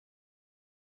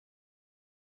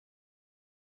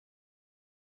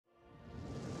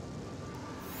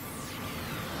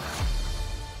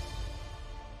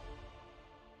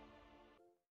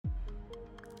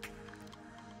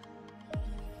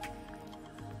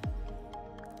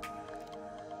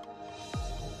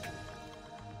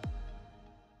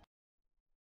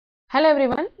Hello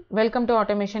everyone, welcome to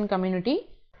Automation Community.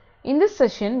 In this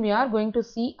session, we are going to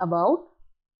see about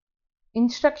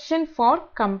instruction for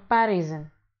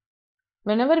comparison.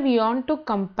 Whenever we want to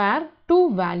compare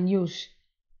two values,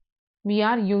 we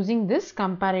are using this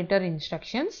comparator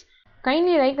instructions.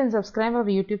 Kindly like and subscribe our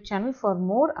YouTube channel for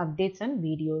more updates and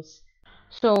videos.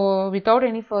 So without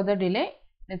any further delay,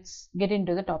 let's get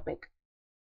into the topic.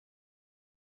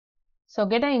 So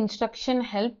get an instruction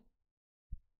help.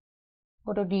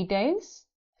 Go to details,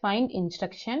 find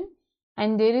instruction,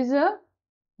 and there is a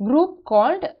group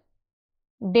called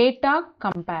data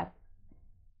compare.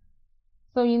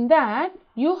 So in that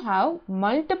you have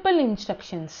multiple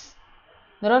instructions.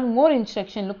 There are more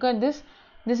instructions. Look at this.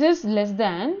 This is less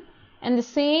than, and the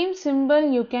same symbol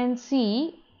you can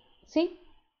see. See,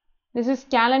 this is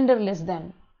calendar less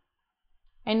than,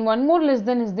 and one more less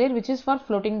than is there, which is for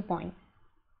floating point.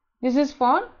 This is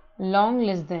for long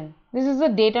less than. This is the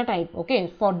data type.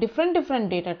 Okay, for different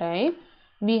data type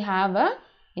we have a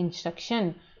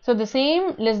instruction. So the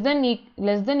same less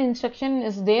than instruction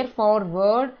is there for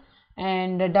word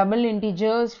and double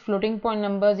integers, floating point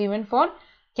numbers, even for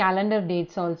calendar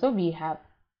dates also we have.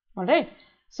 Alright,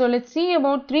 so let's see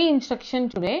about three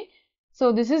instructions today.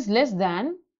 So this is less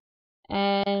than,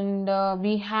 and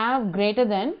we have greater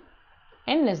than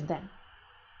and less than.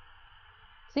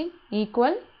 See,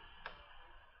 equal.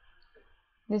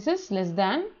 This is less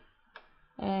than,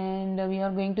 and we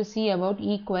are going to see about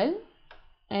equal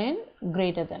and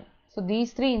greater than. So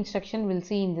these three instructions we'll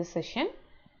see in this session.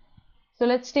 So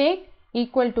let's take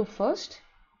equal to first.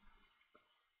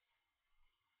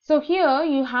 So here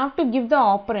you have to give the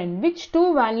operand, which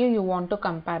two value you want to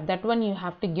compare, that one you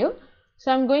have to give.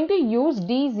 So I'm going to use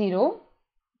D0,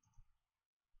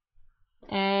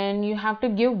 and you have to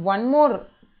give one more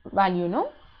value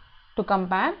to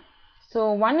compare.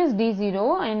 So one is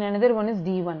D0 and another one is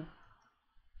D1.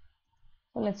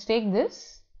 So let's take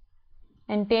this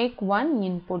and take one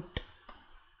input,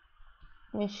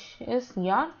 which is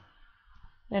let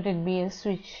it be a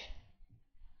switch.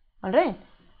 Alright,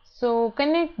 so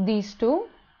connect these two.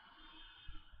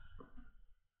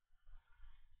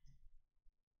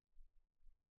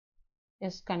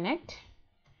 Just connect.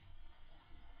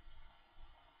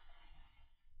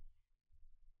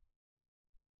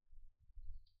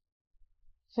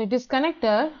 So it is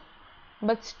connected,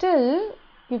 but still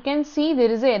you can see there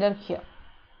is an error here.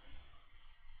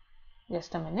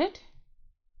 Just a minute.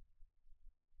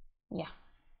 Yeah,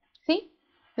 see,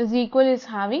 this equal is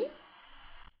having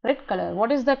red color.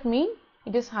 What does that mean?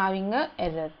 It is having a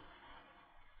error.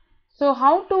 So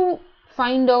how to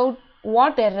find out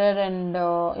what error and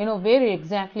where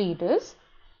exactly it is?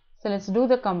 So let's do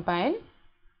the compile.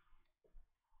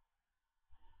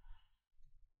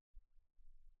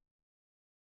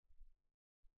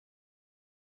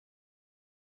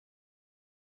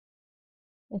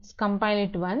 Let's compile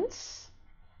it once.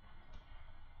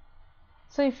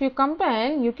 So if you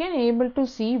compile, you can able to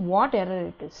see what error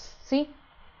it is. See,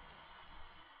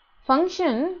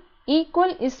 function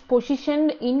equal is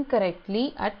positioned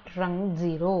incorrectly at rung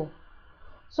 0.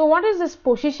 So what is this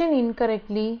position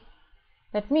incorrectly?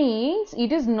 That means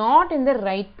it is not in the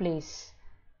right place.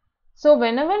 So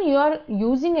whenever you are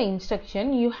using an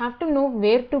instruction, you have to know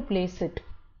where to place it.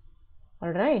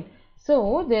 Alright.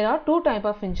 So there are two types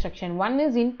of instruction. One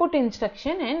is input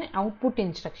instruction and output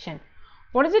instruction.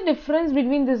 What is the difference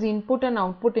between this input and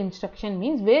output instruction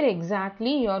means where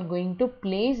exactly you are going to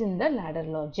place in the ladder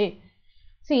logic.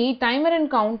 See, timer and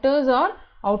counters are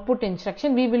output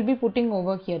instruction. We will be putting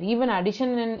over here. Even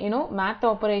addition and math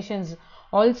operations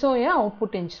also a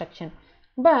output instruction.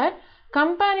 But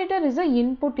comparator is a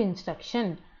input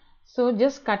instruction. So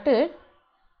just cut it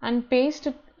and paste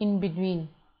it in between,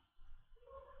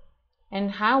 and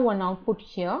have one output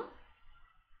here.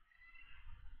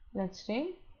 Let's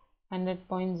say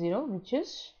 100.0, which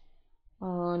is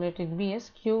let it be as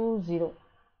Q0.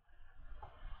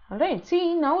 Alright,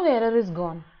 see, now the error is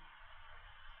gone.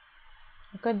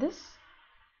 Look at this.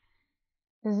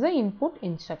 This is the input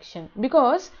instruction,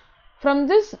 because from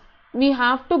this we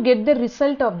have to get the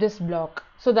result of this block.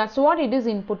 So that's what it is,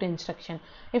 input instruction.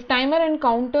 If timer and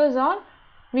counters are,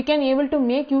 we can able to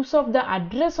make use of the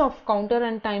address of counter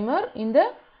and timer in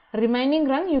the remaining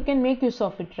rung. You can make use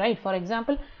of it, right? For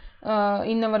example,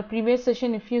 in our previous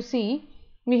session, if you see,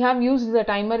 we have used the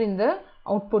timer in the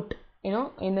output, in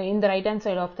the right hand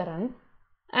side of the run,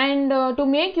 and to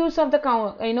make use of the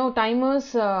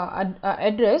timer's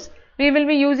address, we will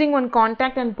be using one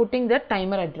contact and putting the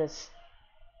timer address.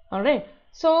 Alright,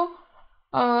 so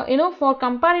for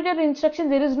comparator instruction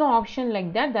there is no option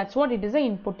like that. That's what it is, a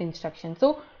input instruction.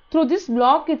 So through this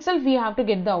block itself we have to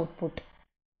get the output.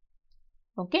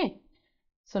 Okay,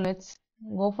 So let's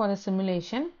go for the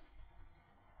simulation.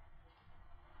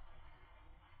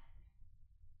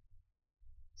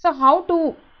 So how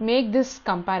to make this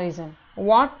comparison?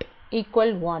 What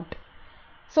equal what?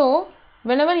 So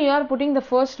whenever you are putting the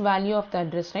first value of the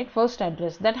address, right, first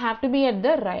address, that have to be at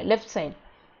the right, left side.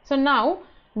 So now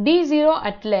D0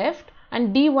 at left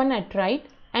and D1 at right,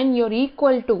 and you're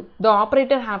equal to, the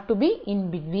operator have to be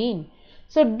in between.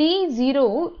 So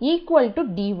D0 equal to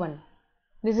D1.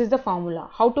 This is the formula.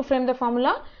 How to frame the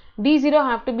formula? D0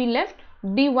 have to be left,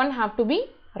 D1 have to be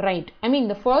right. I mean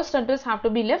the first address have to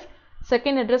be left,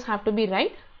 second address have to be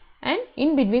right, and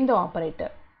in between the operator.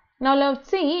 Now let's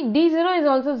see, D0 is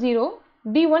also 0,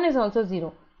 D1 is also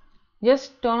 0.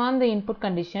 Just turn on the input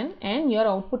condition and your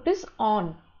output is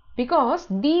on, because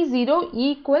D0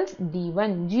 equals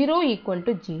D1, 0 equal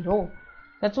to 0.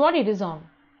 That's what it is on.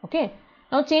 Okay.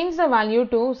 Now change the value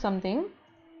to something.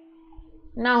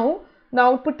 Now the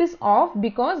output is off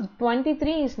because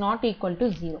 23 is not equal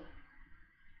to 0.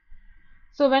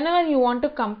 So whenever you want to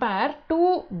compare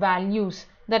two values,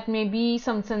 that may be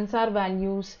some sensor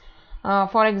values,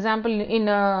 for example in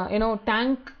a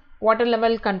tank water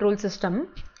level control system,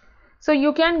 so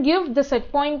you can give the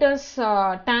set point as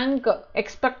tank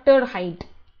expected height,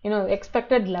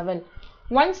 expected level.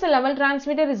 Once the level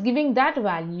transmitter is giving that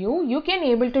value, you can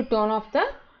able to turn off the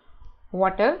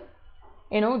water,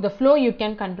 the flow you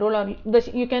can control, or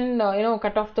you can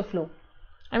cut off the flow.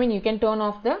 I mean you can turn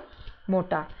off the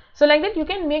motor. So like that you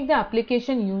can make the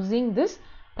application using this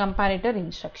comparator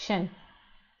instruction.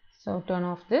 So turn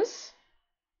off this,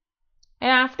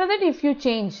 and after that if you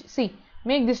change, see,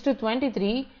 make this to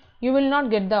 23, you will not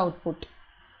get the output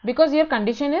because your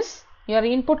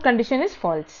input condition is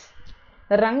false.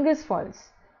 The rung is false.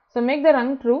 So make the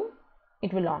rung true,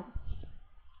 it will on.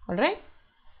 Alright.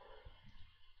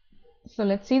 So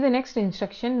let's see the next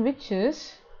instruction, which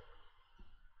is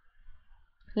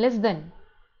less than.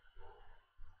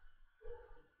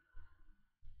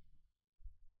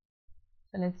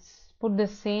 So let's put the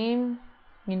same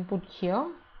input here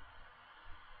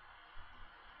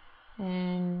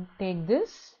and take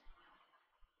this,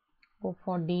 go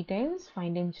for details,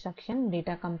 find instruction,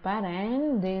 data compare,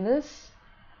 and there is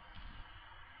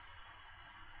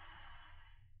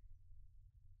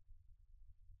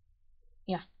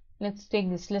let's take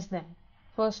this less than,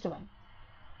 first one,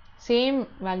 same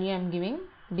value I am giving,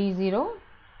 D0,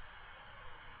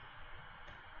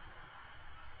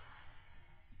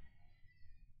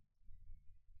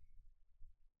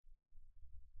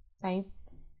 type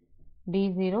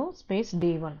D0 space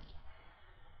D1,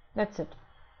 that's it.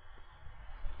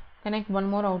 Connect one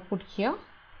more output here,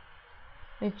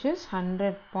 which is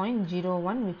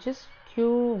 100.01, which is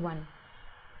Q1,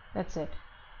 that's it.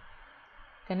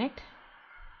 Connect.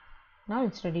 Now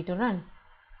it's ready to run.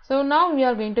 So now we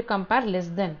are going to compare less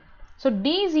than. So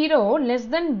D0 less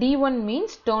than D1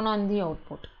 means turn on the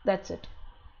output, that's it.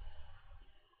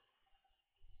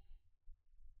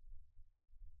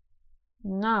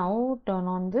 Now turn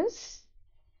on this.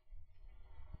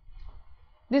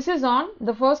 This is on,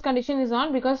 the first condition is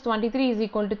on because 23 is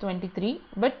equal to 23,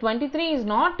 but 23 is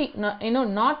not,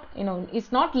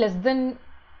 it's not less than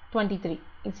 23,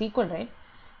 it's equal, right?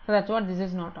 So that's what this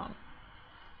is not on.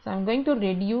 So I'm going to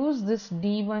reduce this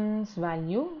D1's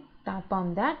value, tap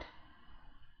on that,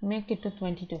 make it to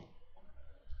 22.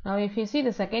 Now if you see,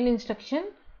 the second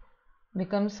instruction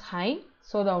becomes high,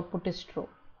 so the output is true.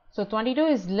 So 22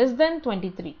 is less than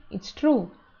 23, it's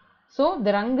true, so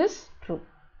the rung is true.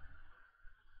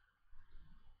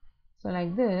 So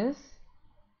like this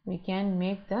we can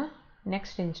make the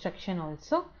next instruction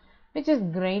also, which is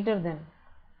greater than.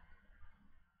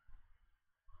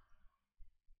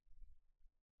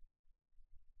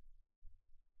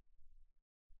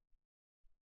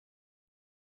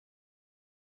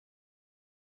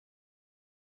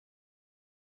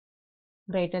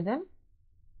 Greater than,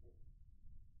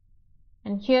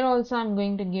 and here also I'm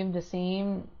going to give the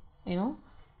same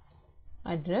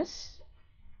address,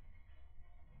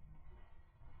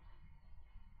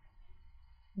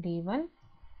 D1,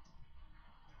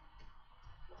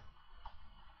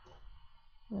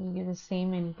 we'll give the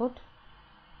same input,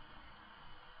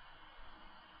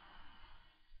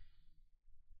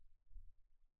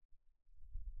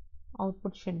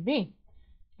 output should be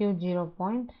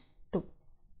Q0.2,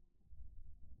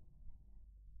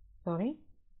 sorry,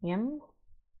 M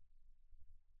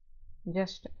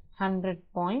just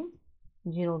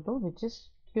 100.02, which is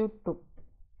Q2,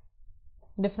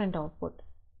 different output.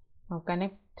 Now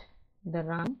connect the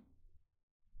run.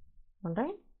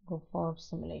 Alright, go for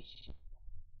simulation.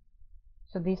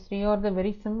 So these three are the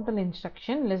very simple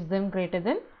instruction, less than, greater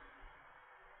than,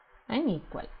 and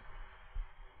equal.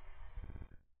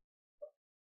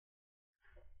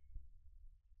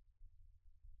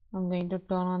 I'm going to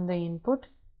turn on the input.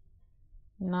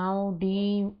 Now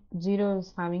D0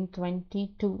 is having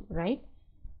 22, right?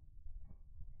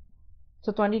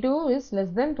 So 22 is less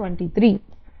than 23.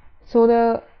 So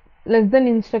the less than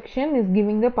instruction is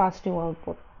giving the positive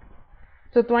output.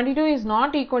 So 22 is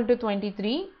not equal to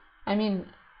 23. I mean,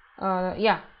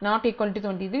 not equal to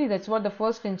 23. That's what the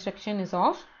first instruction is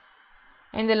off.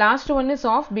 And the last one is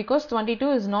off because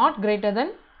 22 is not greater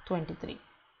than 23.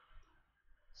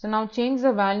 So now change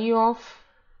the value of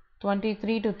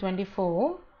 23 to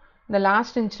 24. The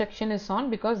last instruction is on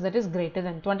because that is greater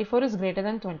than 24 is greater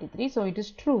than 23. So it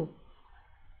is true.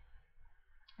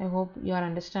 I hope you are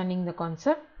understanding the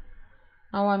concept.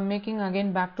 Now I am making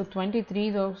again back to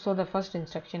 23, so the first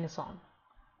instruction is on.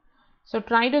 So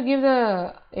try to give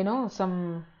the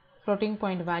some floating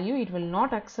point value. It will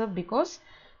not accept because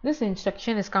this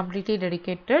instruction is completely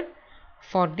dedicated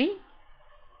for the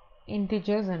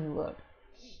integers and word.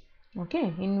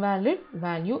 Okay, invalid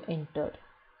value entered.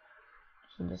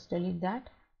 So just delete that.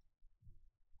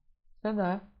 So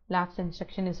the last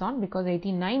instruction is on because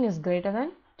 89 is greater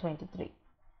than 23.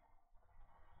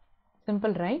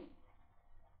 Simple, right?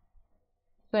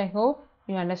 So I hope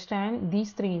you understand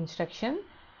these 3 instructions.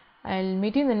 I'll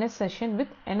meet you in the next session with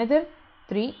another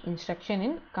 3 instruction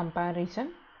in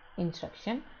comparison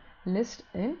instruction list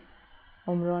in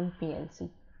Omron PLC.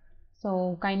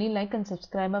 So kindly like and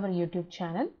subscribe our YouTube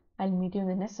channel. I'll meet you in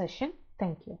the next session.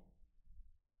 Thank you.